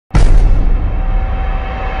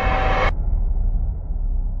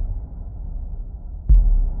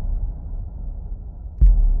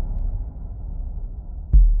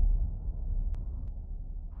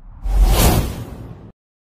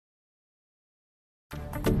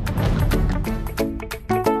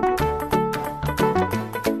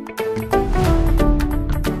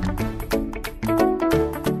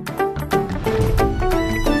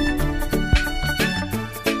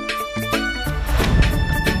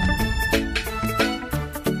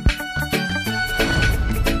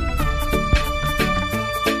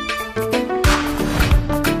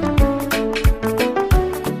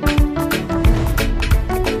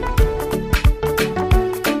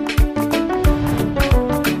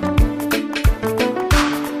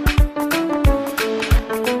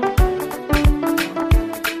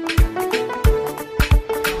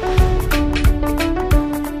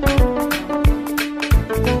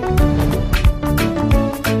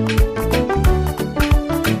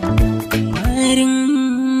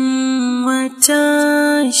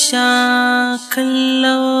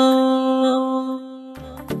kallo.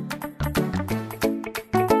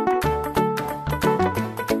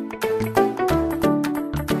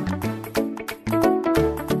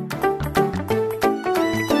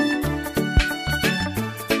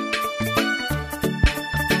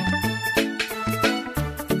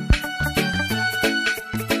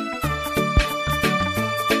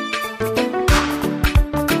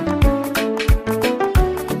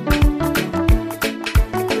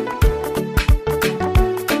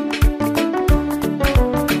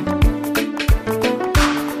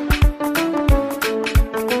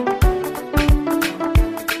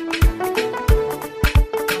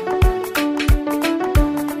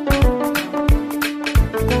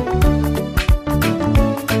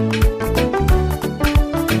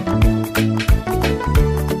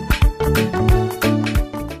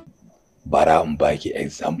 Bara in baki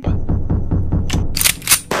example.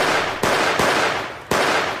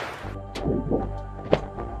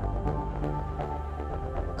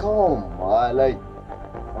 Come on, like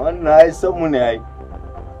wannan ai san mu ne ai.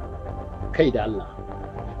 Kai da Allah,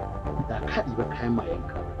 da ka ɗiba kayan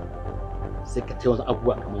mayanka sai ka wasu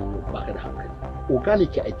abubuwa kamar baka da hankali. Oga ne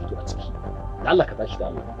ke aiki a ciki. Da Allah ka tashi da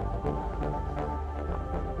Allah.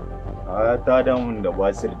 A ta da mun da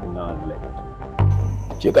basir din na Allah.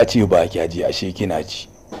 Kika ce ba kya ji ashe kina ci.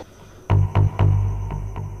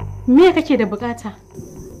 Me kake da bukata?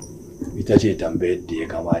 Ita ce tambayar da ya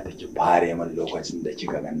kamata ki fare min lokacin da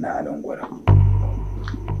kika ganna a nan gurin.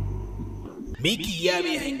 Miki ya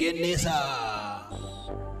mai hangen nesa.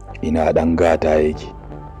 Ina dan gata yake.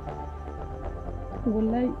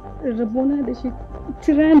 Wallahi rabona da shi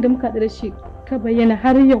tiran da muka da shi ka bayyana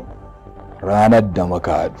har yau. Ranar da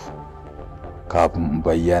muka haɗu kafin in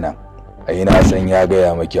bayyana ai na san ya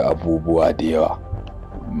gaya miki abubuwa da yawa.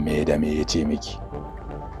 Me da me ya ce miki?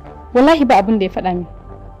 Wallahi ba abin da ya faɗa min.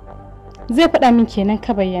 Zai faɗa min kenan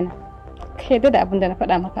ka bayyana. Ka yarda da abin da na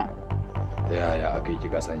faɗa maka. Ta yaya aka yi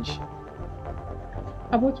kika san shi?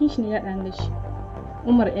 Abokin shi ne ya ɗan da shi.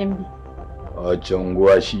 Umar MB. A can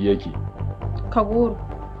guwa shi yake. Kagoro.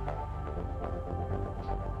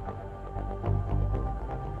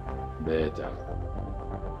 Beta.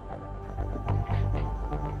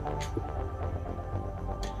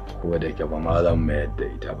 Ko da ke ba ma zan mayar da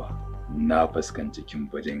ita ba, na fuskanci kin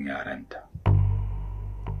fajin yaranta.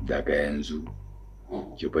 Daga yanzu,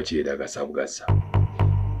 ki fice daga sabgarsa.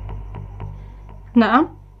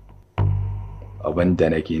 Na'am? Abin da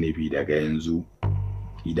nake nufi daga yanzu,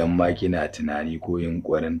 idan ma kina tunani ko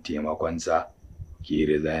yunƙurin taimakonsa, ki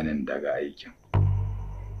resignin daga aikin.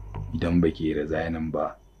 Idan ba ki resignin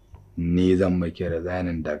ba, ni zan maki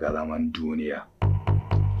resignin daga zaman duniya.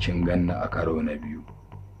 Kin ganna a karo na biyu.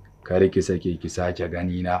 Kar ki sake ki sake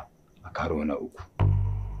gani na a karo na uku.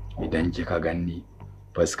 Idan kika ganni,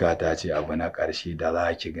 fuskata ce abu na ƙarshe da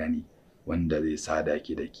za ki gani wanda zai sada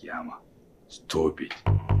ki da kiyama. Stop it.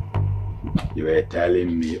 You were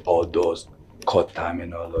telling me all those code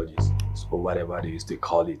terminologies, so whatever they used to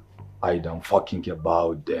call it, I don't fucking care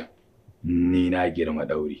about them. Ni na girma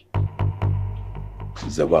ɗauri.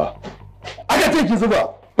 Zuba. Aka ce ki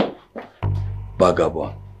zuba.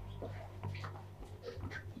 Vagabond.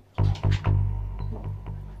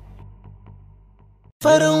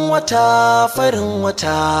 Farin wata, farin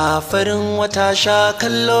wata, farin wata sha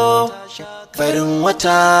kallo. Farin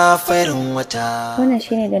wata, farin wata. Wannan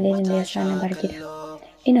shine dalilin da yasa na bar gida.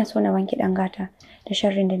 Ina so na wanke dan gata da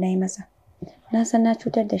sharrin da nayi masa. Na san na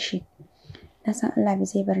cutar da shi. Na san Allah bai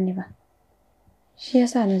zai bar ni ba. Shi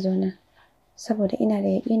yasa na zo nan saboda ina da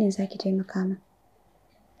yaƙinin zaki taimaka min.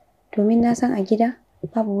 Domin na san a gida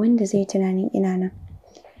babu wanda zai tunanin ina nan.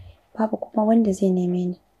 Babu kuma wanda zai neme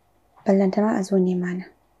ni. Ballanta ma a zo nema na.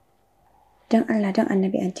 Don Allah don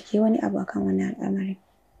Annabi an take wani abu akan wannan al'amari.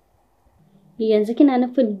 Yanzu kina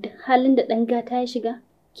nufin halin da ɗan gata ya shiga?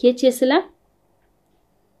 Ke ce Sila?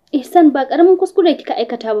 Ihsan ba ƙaramin kuskure kika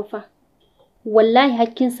aikata ba fa. Wallahi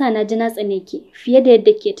hakkin sa na ji na tsane ki fiye da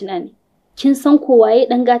yadda ke tunani. Kin san ko waye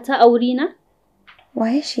ɗan gata a wurina?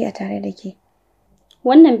 Waye shi a tare da ke?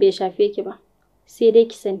 Wannan bai shafe ki ba. Sai dai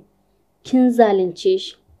ki sani kin zalunce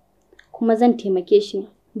shi. Kuma zan taimake shi ne.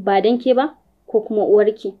 Ba dan ke ba ko kuma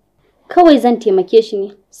uwarki. Kawai zan taimake shi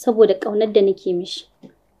ne saboda ƙaunar da nake mishi.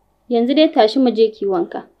 Yanzu dai tashi mu je ki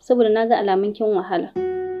wanka saboda naga alamun kin wahala.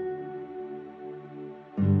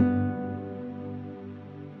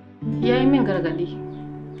 Yayi min gargadi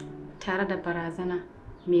tare da barazana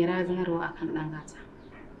mai razanarwa akan ɗan gata.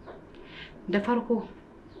 Da farko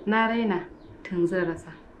na raina tun zan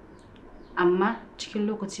rasa. Amma cikin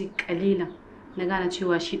lokaci ƙalilan na gane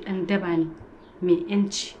cewa shi ɗan daba ne mai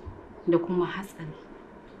 'yanci da kuma hatsari.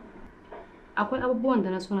 Akwai abubuwan da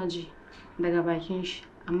na so na ji daga bakin shi,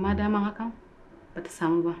 amma daman hakan bata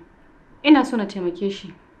samu ba. Ina so na taimake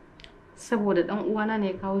shi saboda dan uwana ne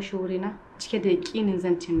ya kawo shi wurina cike da yakinin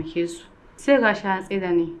zan taimake su. Sai gashi an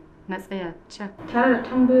tsida ne na tsaya cak tare da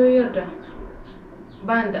tambayoyin da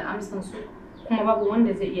ba da amsan su, kuma babu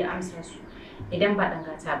wanda zai iya amsa su idan ba dan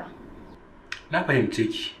gata ba. Na fahimce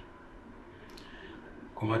ki.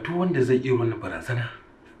 Kuma duk wanda zai iya wannan barazana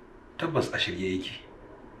tabbas a shirye yake.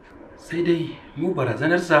 Sai dai mu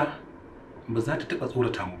barazanarsa ba za ta taɓa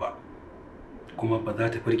tsorata mu ba, kuma ba za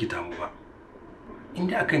ta firgita mu ba.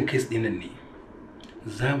 Inda akan case ɗin nan ne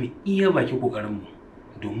za mu iya bakin ƙoƙarinmu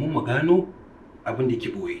domin mu gano abin da ke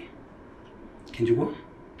ɓoye. Kin ji ko?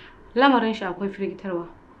 Lamarin shi akwai firgitarwa,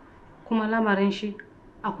 kuma lamarin shi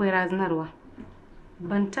akwai razanarwa.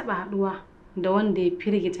 Ban taɓa haɗuwa da wanda ya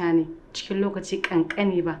firgita ne cikin lokaci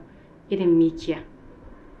ƙanƙani ba irin Mikiya.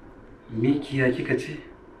 Mikiya kika ce?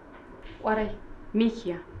 Ƙwarai,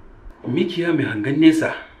 Mikiya. Mikiya mai hangen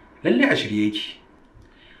nesa, lalle a shirye yake.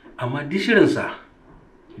 Amma dishirinsa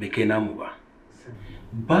bai kai namu ba.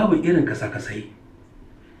 Babu irin kasa-kasai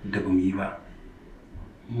da bamu yi ba.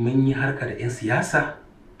 Mun yi harka da 'yan siyasa,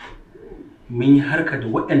 mun yi harka da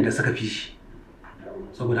waɗanda suka fi shi.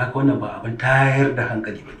 Saboda haka wannan ba abin tayar da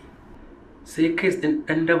hankali ba ne. Sai kes ɗin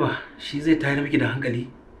ɗan daba shi zai tayar miki da hankali?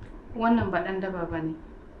 Wannan ba ɗan daba ba ne,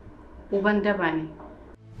 uban daba ne.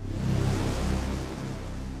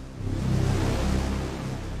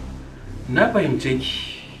 Na fahimce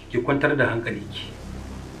ki kwantar da hankalinki,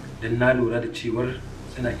 don na lura da cewar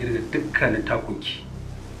suna kirga dukkanin takunki.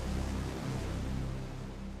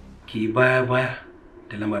 Ki baya-baya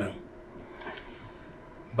da lamarin.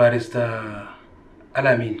 Barista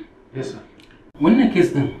Alamin. Yes, sir. Wannan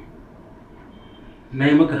kes ɗin na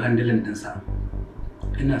yi maka handilin ɗinsa.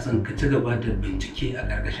 Ina son ka ci gaba da bincike a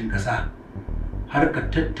ƙarƙashin ƙasa har ka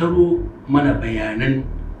tattaro mana bayanan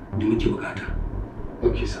da muke bukata.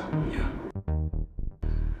 Okay, sir. Yeah.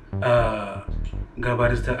 Ga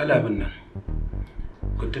barista Alamin nan,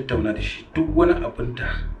 ku tattauna da shi duk wani abin da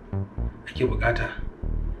ake bukata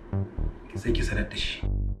sai ki sanar da shi.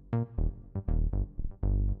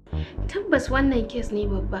 Tabbas wannan kes ne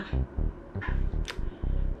babba.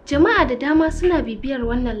 Jama'a da dama suna bibiyar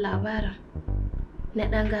wannan labarin na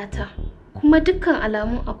ɗan gata, kuma dukkan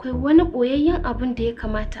alamu akwai wani ɓoyayyen abin da ya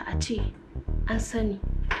kamata a ce an sani.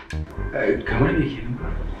 Kamar me kenan?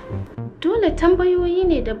 Dole tambayoyi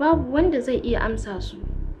ne da babu wanda zai iya amsa su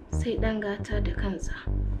sai ɗan gata da kansa.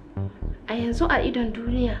 A yanzu a idon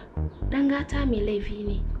duniya, ɗan gata mai laifi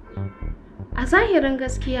ne. A zahirin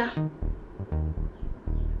gaskiya,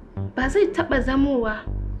 ba zai taɓa zamowa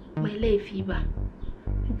mai laifi ba.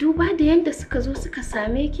 Duba da yadda suka zo suka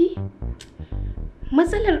same ki,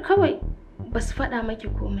 matsalar kawai ba su faɗa maki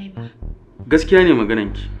komai ba. Gaskiya ne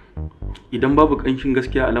magananki. Idan babu ƙanshin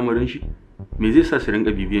gaskiya a lamarin shi, me zai sa su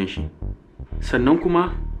rinka bibiyan shi? Sannan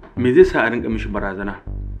kuma me zai sa a rinka mishi barazana?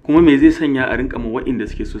 Kuma me zai sanya a rinka ma waɗanda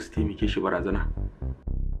suke so su taimake shi barazana?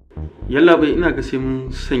 Yalla bai, ina ga sai mun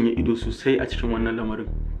sanya ido sosai a cikin wannan lamarin.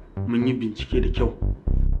 Mun yi bincike da kyau.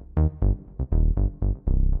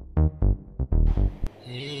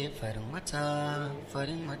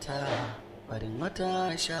 farin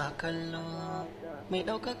wata sha kallo mai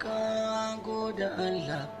ɗaukaka goda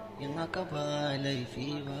Allah in haka ba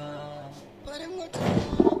laifi ba. Farin wata.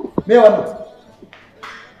 Me wannan?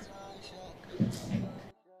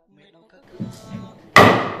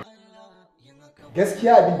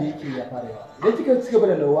 Gaskiya abin da yake ya fara yawa. Idan kika ci gaba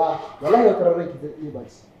da lawa, wallahi wata ranar ki zai iya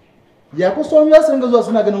baci. Ya ku so ya su ringa zuwa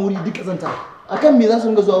suna ganin wuri duk kazanta. Akan me za su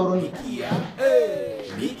ringa zuwa wurin?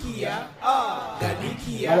 Mikiya, ga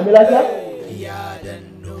mikiya. Malami lafiya? Ya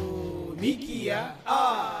danno mikiya,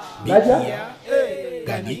 Lafiya?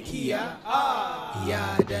 ga mikiya, ya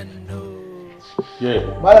danno.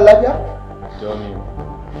 Malam lafiya? Johnny.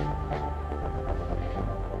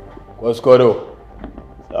 Kwaskoro.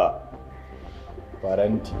 Sa.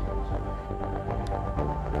 Faranti.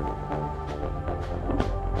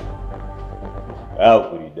 Ya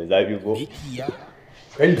hakuri da zafi ko? Mikiya,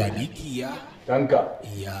 Kai. ga mikiya, Tanka.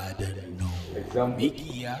 ya danno. Example.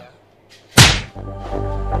 Mikiya.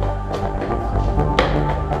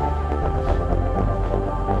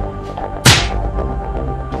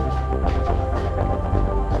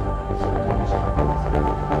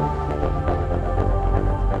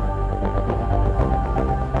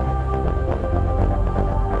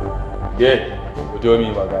 Fito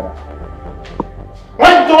mi magana.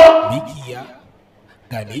 Mikiya,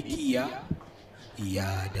 ga mikiya, ya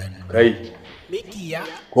danno. Kai, Mikiya.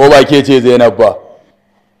 ko ba ke ce Zainab ba?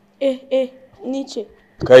 Ni ce.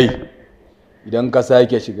 Kai, idan ka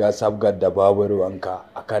sake shiga sabgar da babu ruwanka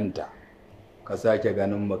a kanta, ka sake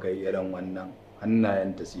ganin baka yi irin wannan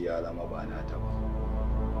hannayenta sai ya zama ba nata ba.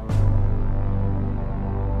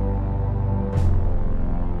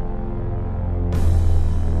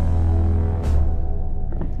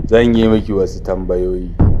 Zan yi miki wasu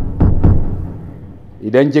tambayoyi.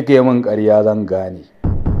 Idan kika yi min ƙarya zan gane,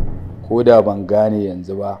 ko da ban gane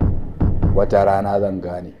yanzu ba, wata rana zan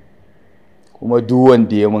gane. Kuma duk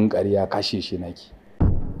wanda ya min ƙarya kashe shi nake.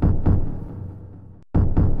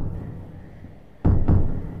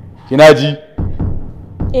 Kina ji?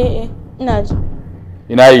 Ina ji.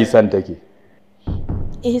 Ina Ihsan take?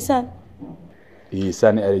 Ihsan?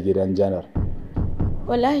 Ihsan 'yar gidan janar.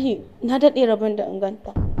 Wallahi na daɗe rabon da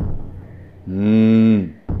inganta.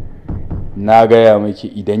 Na gaya miki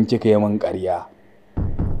idan kika yi min ƙarya.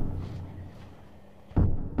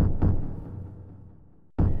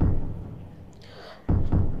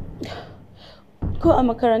 Ko a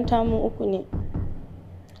makaranta mu uku ne.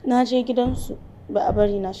 Na je gidansu ba a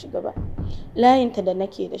bari na shiga ba. Layinta da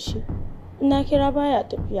nake da shi, ina kira baya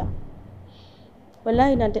tafiya.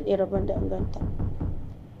 Wallahi na daɗe rabon da inganta.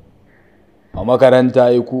 A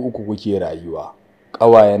makaranta ai ku uku kuke rayuwa.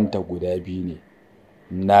 Ƙawayenta guda biyu ne.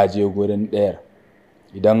 Na je gurin ɗayar.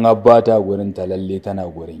 Idan abba ta gurin ta lalle tana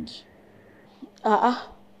gurinki.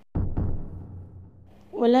 A'a.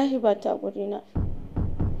 Wallahi ba ta gurina.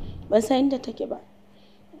 Ban san inda take ba.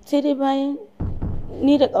 Sai dai bayan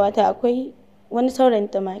ni da ƙawata akwai wani saurayin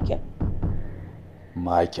ta Michael.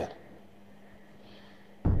 Michael?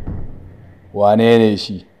 Wane ne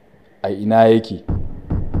shi? A ina yake?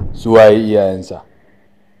 Su waye iyayensa?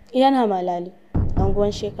 Yana Malali,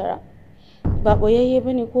 anguwan Shekara. Ba ɓoyayye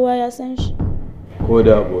ba ne, kowa ya san shi. Ko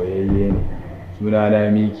da ɓoyayye ne, sunana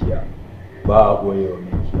Mikiya. Ba a ɓoye wa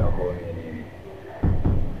Mikiya ko menene.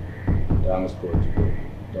 Thanks for today.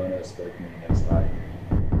 Don't expect me next time.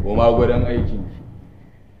 Koma gurin aikinki.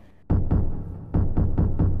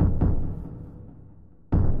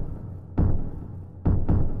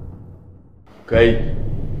 Kai,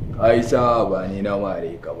 ka yi sa'a ba ni na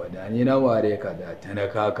mare ka ba, da ni na mare ka da ta na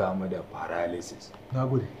ka kamu da paralysis. Na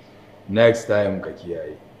gode. Next time ka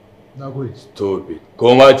kiyaye. Na gode. Stop it.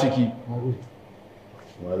 Koma ciki. Na gode.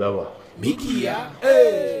 Malaba. Mikiya,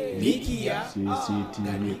 Mikiya.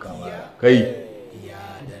 CCTV kamera. Kai,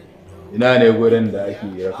 ina ne gurin da ake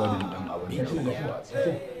rekodin ɗin abin da kuka wasa.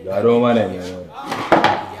 Garo mana ne wani.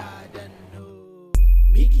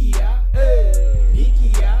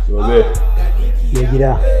 Sobe. Mai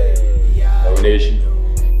gida. Daune shi.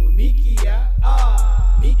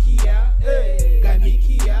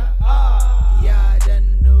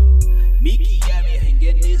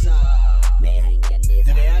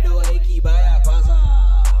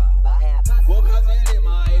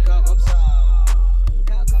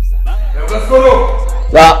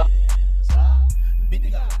 Za.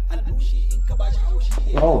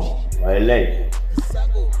 Oh, my leg.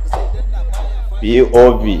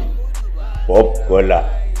 POV. Pop cola.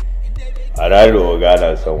 A raro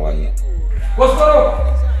gana son wannan. Kwaskwaro!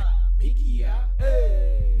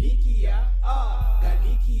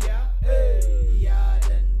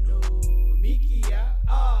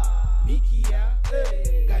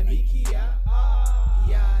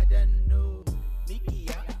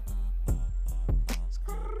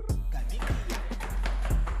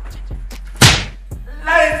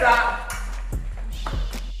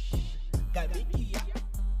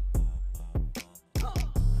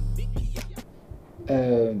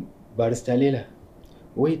 Barista Lela,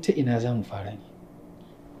 wai ta ina za mu fara ne?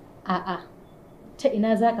 A'a, ta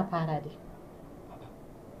ina za ka fara dai?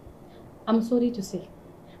 I'm sorry to say,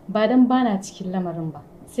 ba dan bana cikin lamarin ba,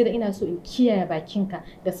 sai da ina so in kiyaye bakinka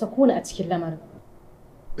da sakona a cikin lamarin.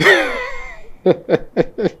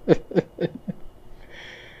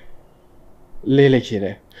 Lela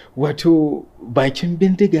kenan, wato bakin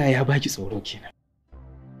bindiga ya baki tsoro kenan.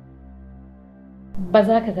 Ba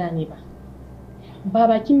za ka gane ba. Ba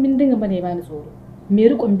bakin bindigan bane ya bani tsoro. Me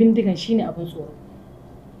rikon bindigan shine abin tsoro.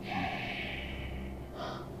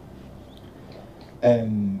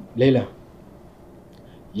 Laila,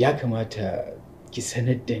 ya kamata ki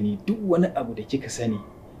sanar da ni duk wani abu da kika sani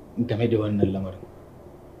game da wannan lamarin.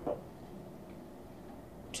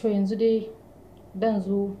 To yanzu dai dan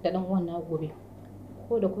zo da dan uwan na gobe.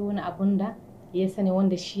 Ko da kai wani abun da ya sani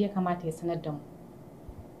wanda shi ya kamata ya sanar da mu.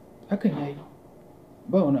 Hakan yayi.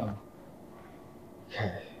 Ba wani abu.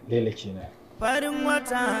 Laila kenan. Farin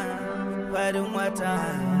wata, farin wata,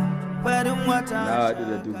 farin wata. Na haɗu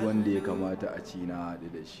da duk wanda ya kamata a ci na haɗu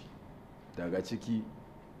da shi. Daga ciki,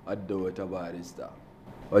 hadda wata barista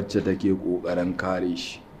wacce take ƙoƙarin kare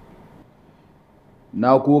shi.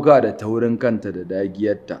 Na koka da taurin kanta da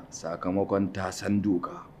dagiyarta sakamakon ta san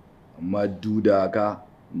doka, amma duk da haka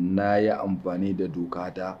na yi amfani da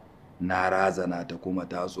dokata na razana ta kuma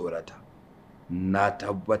ta tsorata. Na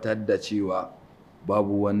tabbatar da cewa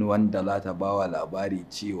babu wani wanda za ta bawa labari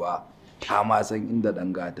cewa ta ma san inda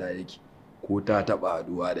ɗangata yake ko ta taɓa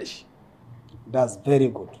haɗuwa da shi. That's very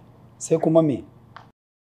good. Sai kuma me?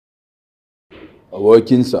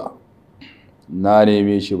 Abokinsa na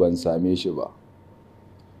neme shi ban same shi ba,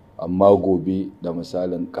 amma gobe da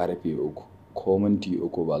misalin karfe 3 ko minti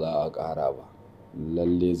 3 ba za a ƙara ba,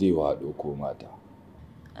 lalle zai waɗo ko mata.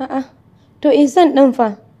 A'a, to Isan ɗin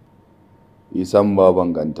fa? Isan ba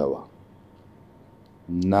ban ganta ba.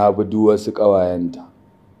 Na bi duk wasu ƙawayenta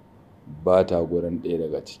ba ta gurin ɗaya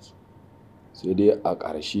daga ciki. Sai dai a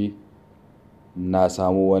ƙarshe na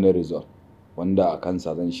samu wani result wanda a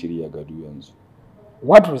kansa zan shirya gado yanzu.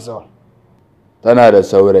 What result? Tana da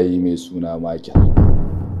saurayi mai suna Michael.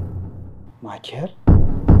 Michael?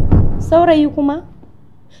 Saurayi kuma?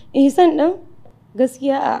 Ihsan ɗin?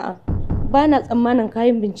 Gaskiya a'a. Ba na tsammanin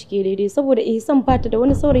kayan bincike daidai saboda Ihsan ba ta da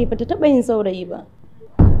wani saurayi, ba ta taɓa yin saurayi ba.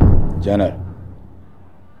 Janar,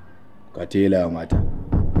 ka tela mata.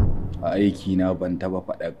 A aikina ban taɓa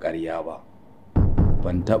faɗar ƙarya ba.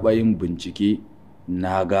 Ban taɓa yin bincike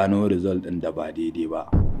na gano result ɗin da ba daidai ba.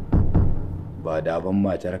 Ba daban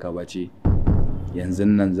matarka ba ce, yanzu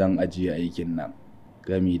nan zan ajiye aikin nan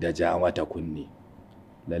gami da ja mata kunne.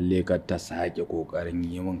 Lalle kar ta sake ƙoƙarin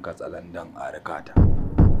yi min katsalandan a rikata.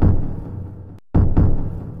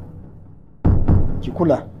 Ki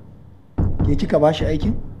kula, ke kika ba shi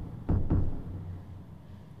aikin?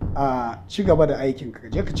 A ci gaba da aikinka, ka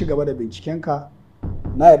je ka ci gaba da bincikenka.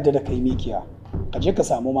 Na yarda da kai mikiya, ka je ka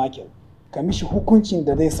samu Michael, ka mishi hukuncin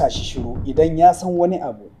da zai sa shi shiru idan ya san wani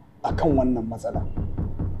abu akan wannan matsala.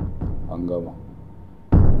 An gama.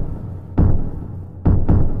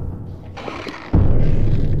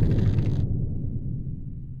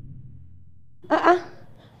 A'a,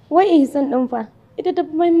 wai Ihsan ɗin fa? Ita ta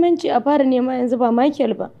fi muhimmanci a fara nema yanzu ba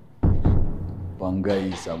Michael ba. Ban ga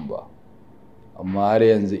Ihsan ba, amma har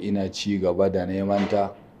yanzu ina ci gaba da neman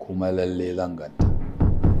ta kuma lalle zan ganta.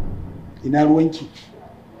 Ina ruwanki?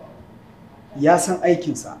 Ya san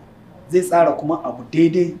aikinsa, zai tsara kuma abu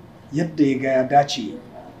daidai yadda ya ga ya dace.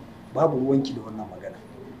 Babu ruwanki da wannan magana.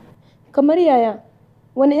 Kamar yaya?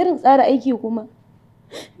 Wani irin tsara aiki kuma?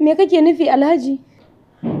 Me kake nufi, Alhaji?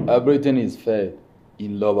 Everything is fair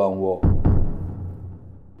in love and war.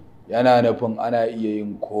 Yana nufin ana iya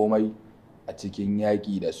yin komai a cikin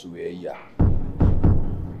yaƙi da soyayya.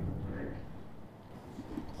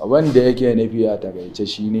 Abin da yake nufi a takaice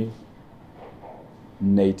shine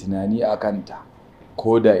na yi tunani a kanta,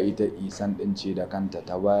 ko da ita Isan ɗin ce da kanta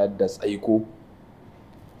ta bayar da tsaiko,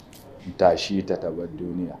 tashi ta bar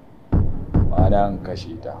duniya, ma'ana in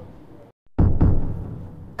kashe ta.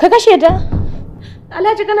 Ka kashe ta?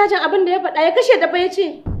 Alhaji kana jin abin da ya faɗa, ya kashe ta fa ya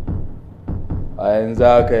ce. A yanzu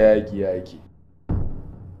haka yaƙi.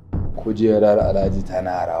 Kujerar Alhaji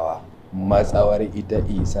tana rawa, matsawar ita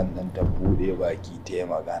Isan ɗin ta buɗe baki ta yi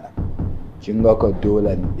magana. Kin ga ka dole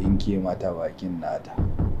in ɗinke mata bakin nata.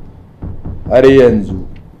 Har yanzu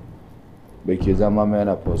ba ki zama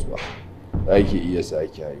menopause ba, za ki iya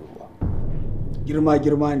sake haihuwa.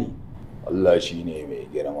 Girma ne. Allah shi ne mai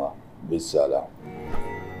girma. Bisalam.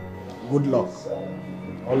 Good luck.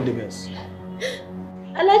 All the best.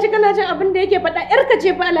 Alhaji kana jin abin da yake faɗa, ƴarka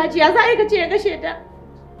ce fa Alhaji, ya za a yi ka ce ya kashe ta?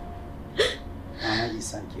 Mama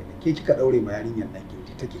Isan kenan, ke kika ɗaure ma yarinyar nan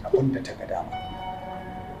gindi take abin da ta ga dama.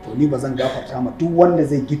 To ni ba zan gafarta ma duk wanda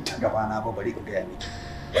zai gitta gabana ba, bari in gaya miki.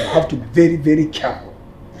 You have to be very, very careful.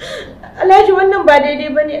 Alhaji wannan ba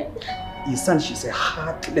daidai ba ne. Isan, she's a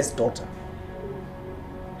heartless daughter.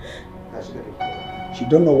 She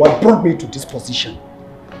don't know what brought me to this position.